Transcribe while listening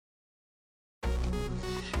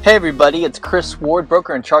Hey everybody, it's Chris Ward,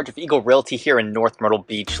 broker in charge of Eagle Realty here in North Myrtle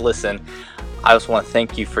Beach. Listen, I just want to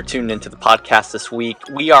thank you for tuning into the podcast this week.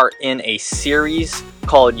 We are in a series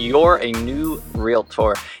called You're a New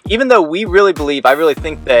Realtor. Even though I really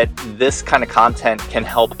think that this kind of content can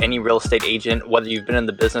help any real estate agent, whether you've been in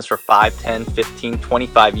the business for 5, 10, 15,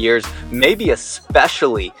 25 years, maybe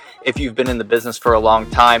especially if you've been in the business for a long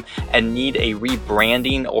time and need a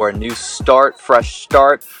rebranding or a new start, fresh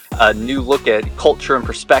start, a new look at culture and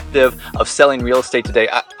perspective of selling real estate today.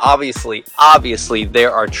 Obviously,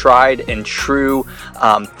 there are tried and true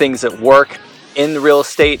things that work in real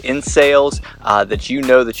estate, in sales, that you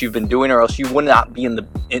know that you've been doing, or else you would not be in the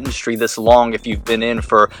industry this long if you've been in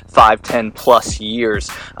for 5, 10 plus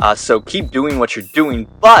years. So keep doing what you're doing,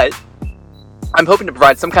 but I'm hoping to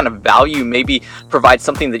provide some kind of value, maybe provide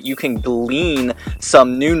something that you can glean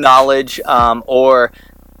some new knowledge, or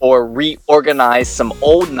reorganize some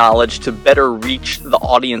old knowledge to better reach the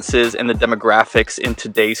audiences and the demographics in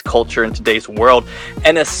today's culture, in today's world,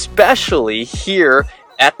 and especially here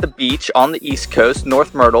at the beach on the East Coast,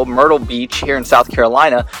 Myrtle Beach here in South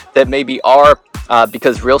Carolina, that maybe are,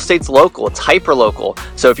 because real estate's local, it's hyper local.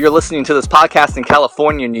 So if you're listening to this podcast in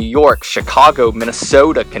California, New York, Chicago,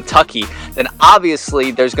 Minnesota, Kentucky, then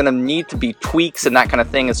obviously there's going to need to be tweaks and that kind of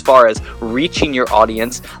thing as far as reaching your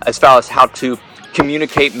audience, as far as how to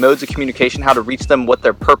communicate, modes of communication, how to reach them, what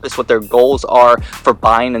their purpose, what their goals are for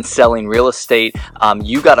buying and selling real estate.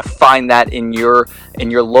 You got to find that in your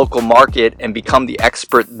local market and become the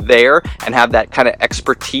expert there and have that kind of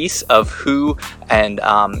expertise of who and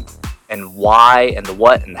why and the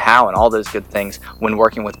what and how and all those good things when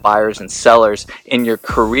working with buyers and sellers in your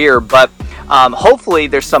career. But hopefully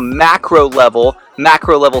there's some macro level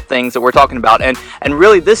things that we're talking about, and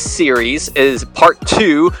really this series is part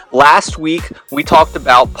 2. Last week we talked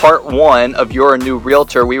about part 1 of You're a New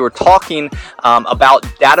Realtor. We were talking about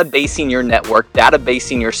databasing your network,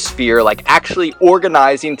 databasing your sphere, like actually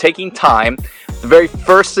organizing, taking time. The very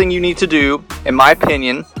first thing you need to do, in my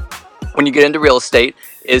opinion, when you get into real estate,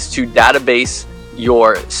 is to database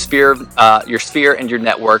your sphere and your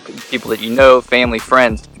network, people that you know, family,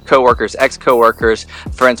 friends, coworkers, ex-coworkers,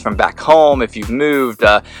 friends from back home. If you've moved,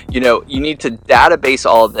 you need to database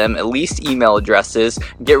all of them, at least email addresses.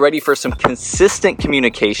 Get ready for some consistent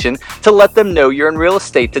communication to let them know you're in real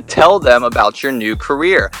estate, to tell them about your new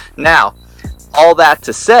career. Now, all that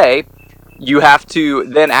to say, you have to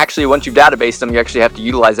then actually, once you've databased them, you actually have to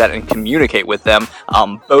utilize that and communicate with them,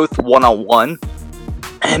 both one-on-one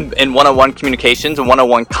and one-on-one communications and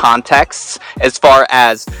one-on-one contexts, as far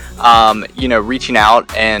as reaching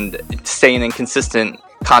out and staying in consistent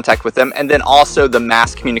contact with them, and then also the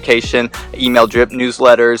mass communication, email drip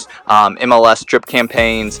newsletters, MLS drip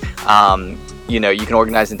campaigns. You can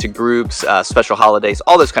organize into groups, special holidays,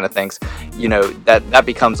 all those kind of things. That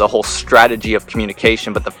becomes a whole strategy of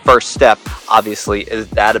communication, but the first step obviously is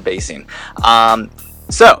databasing.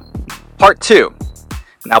 So part 2.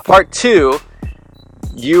 Now part 2,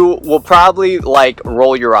 you will probably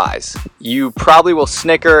roll your eyes. You probably will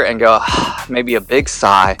snicker and go, maybe a big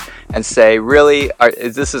sigh, and say, really,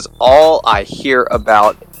 this is all I hear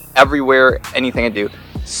about everywhere, anything I do.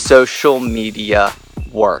 Social media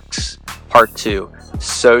works. Part 2,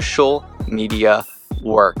 social media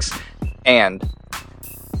works. And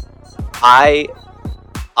I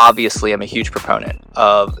obviously am a huge proponent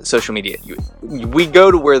of social media. We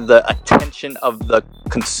go to where the attention of the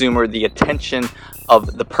consumer, the attention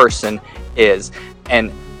of the person is,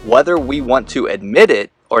 and whether we want to admit it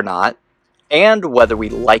or not, and whether we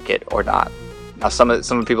like it or not. Now, some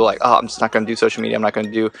people are like, I'm just not going to do social media. I'm not going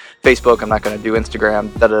to do Facebook. I'm not going to do Instagram.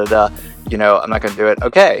 I'm not going to do it.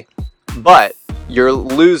 Okay, but you're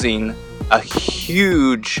losing a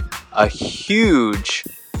huge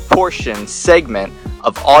segment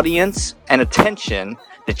of audience and attention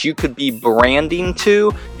that you could be branding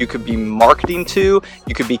to, you could be marketing to,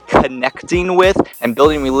 you could be connecting with and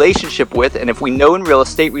building relationship with. And if we know in real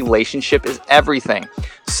estate, relationship is everything.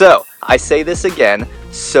 So I say this again,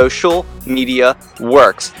 social media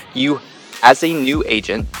works. You, as a new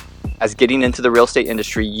agent, as getting into the real estate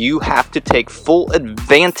industry, you have to take full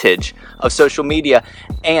advantage of social media.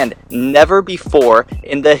 And never before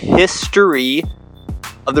in the history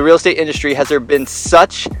of the real estate industry has there been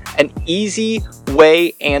such an easy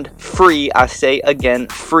way and free, I say again,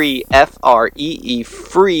 free, F-R-E-E,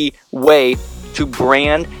 free way to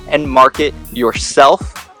brand and market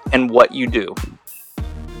yourself and what you do.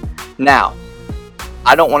 Now,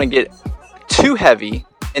 I don't want to get too heavy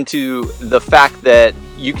into the fact that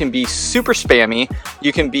you can be super spammy,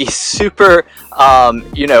 you can be super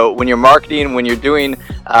when you're marketing, when you're doing,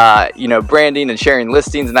 branding and sharing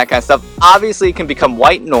listings and that kind of stuff. Obviously, it can become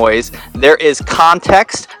white noise. There is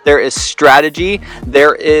context, there is strategy,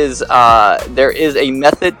 there is a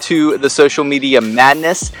method to the social media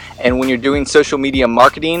madness. And when you're doing social media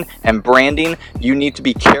marketing and branding, you need to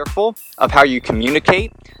be careful of how you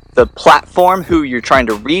communicate, the platform, who you're trying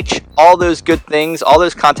to reach, all those good things, all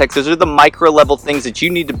those contexts. Those are the micro level things that you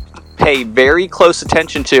need to pay very close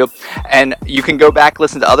attention to. And you can go back,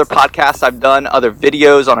 listen to other podcasts I've done, other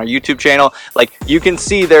videos on our YouTube channel. Like, you can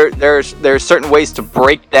see there's certain ways to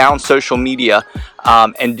break down social media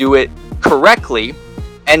and do it correctly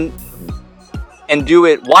and do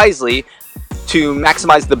it wisely to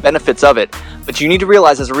maximize the benefits of it. But you need to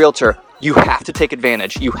realize, as a realtor, you have to take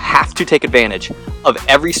advantage. You have to take advantage of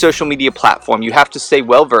every social media platform. You have to stay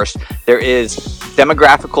well versed. There is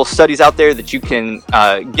demographical studies out there that you can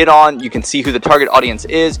get on. You can see who the target audience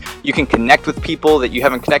is. You can connect with people that you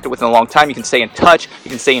haven't connected with in a long time. You can stay in touch.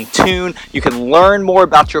 You can stay in tune. You can learn more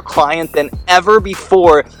about your client than ever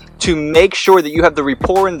before, to make sure that you have the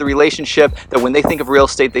rapport and the relationship that when they think of real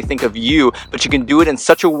estate, they think of you. But you can do it in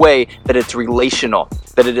such a way that it's relational,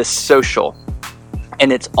 that it is social,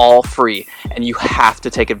 and it's all free. And you have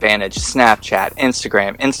to take advantage. Snapchat,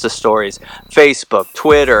 Instagram, Insta Stories, Facebook,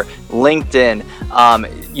 Twitter, LinkedIn,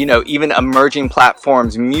 even emerging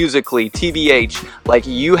platforms, Musical.ly, TBH. Like,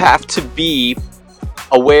 you have to be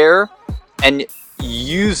aware and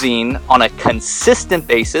using on a consistent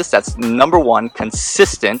basis. That's number one,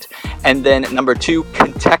 consistent. And then number two,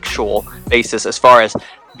 contextual basis, as far as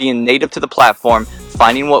being native to the platform,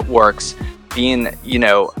 finding what works, being,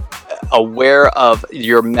 aware of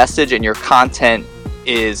your message and your content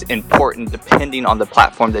is important depending on the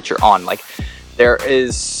platform that you're on. Like, there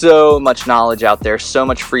is so much knowledge out there, so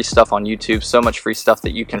much free stuff on YouTube, so much free stuff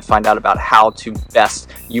that you can find out about how to best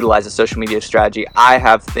utilize a social media strategy. I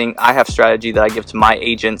have strategy that I give to my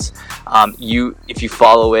agents. If you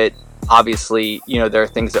follow it, obviously, there are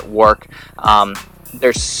things that work.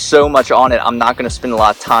 There's so much on it. I'm not going to spend a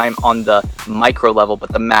lot of time on the micro level,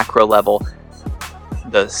 but the macro level.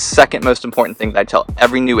 The second most important thing that I tell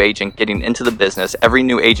every new agent getting into the business, every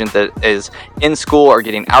new agent that is in school or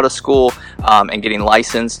getting out of school and getting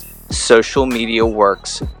licensed, social media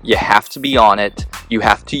works. You have to be on it. You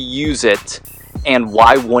have to use it. And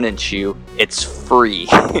why wouldn't you? It's free.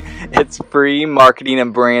 It's free marketing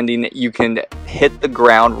and branding. You can hit the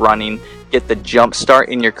ground running, get the jump start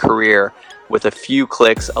in your career with a few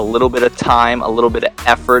clicks, a little bit of time, a little bit of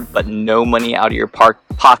effort, but no money out of your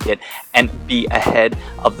pocket, and be ahead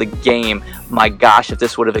of the game. My gosh, if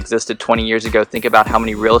this would have existed 20 years ago, think about how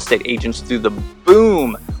many real estate agents through the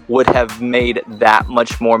boom would have made that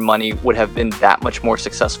much more money, would have been that much more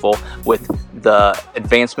successful with the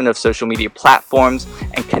advancement of social media platforms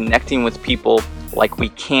and connecting with people like we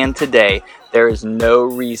can today. There is no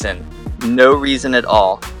reason at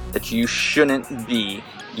all that you shouldn't be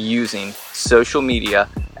using social media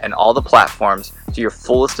and all the platforms to your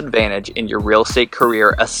fullest advantage in your real estate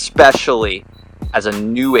career, especially as a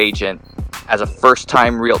new agent, as a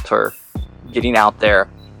first-time realtor, getting out there,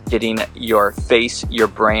 getting your face, your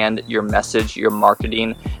brand, your message, your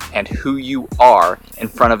marketing, and who you are in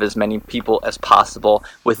front of as many people as possible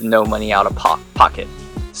with no money out of pocket.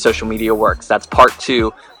 Social media works. That's part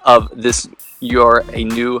 2 of this You're a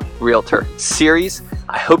New Realtor series.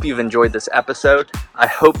 I hope you've enjoyed this episode. I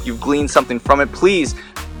hope you've gleaned something from it. Please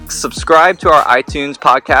subscribe to our iTunes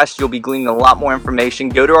podcast. You'll be gleaning a lot more information.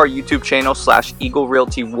 Go to our YouTube channel /Eagle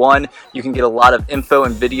Realty 1. You can get a lot of info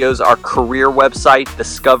and videos. Our career website,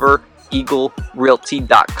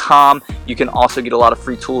 discovereaglerealty.com. You can also get a lot of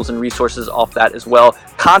free tools and resources off that as well.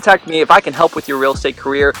 Contact me if I can help with your real estate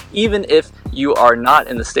career, even if you are not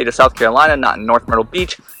in the state of South Carolina, not in North Myrtle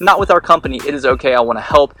Beach, not with our company. It is okay. I want to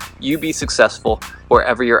help you be successful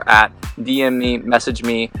wherever you're at. DM me, message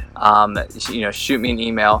me, shoot me an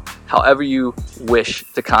email. However you wish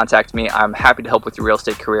to contact me, I'm happy to help with your real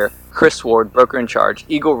estate career. Chris Ward, broker in charge,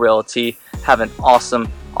 Eagle Realty. Have an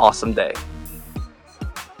awesome, awesome day.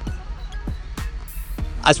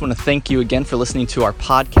 I just want to thank you again for listening to our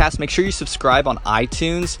podcast. Make sure you subscribe on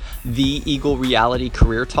iTunes, The Eagle Reality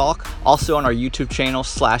Career Talk. Also on our YouTube channel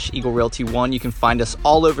 /Eagle Realty 1. You can find us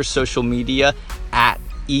all over social media at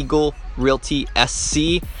Eagle Realty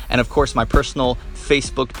SC. And of course, my personal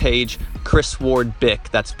Facebook page, Chris Ward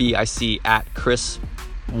Bick. That's BIC at Chris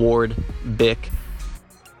Ward Bick.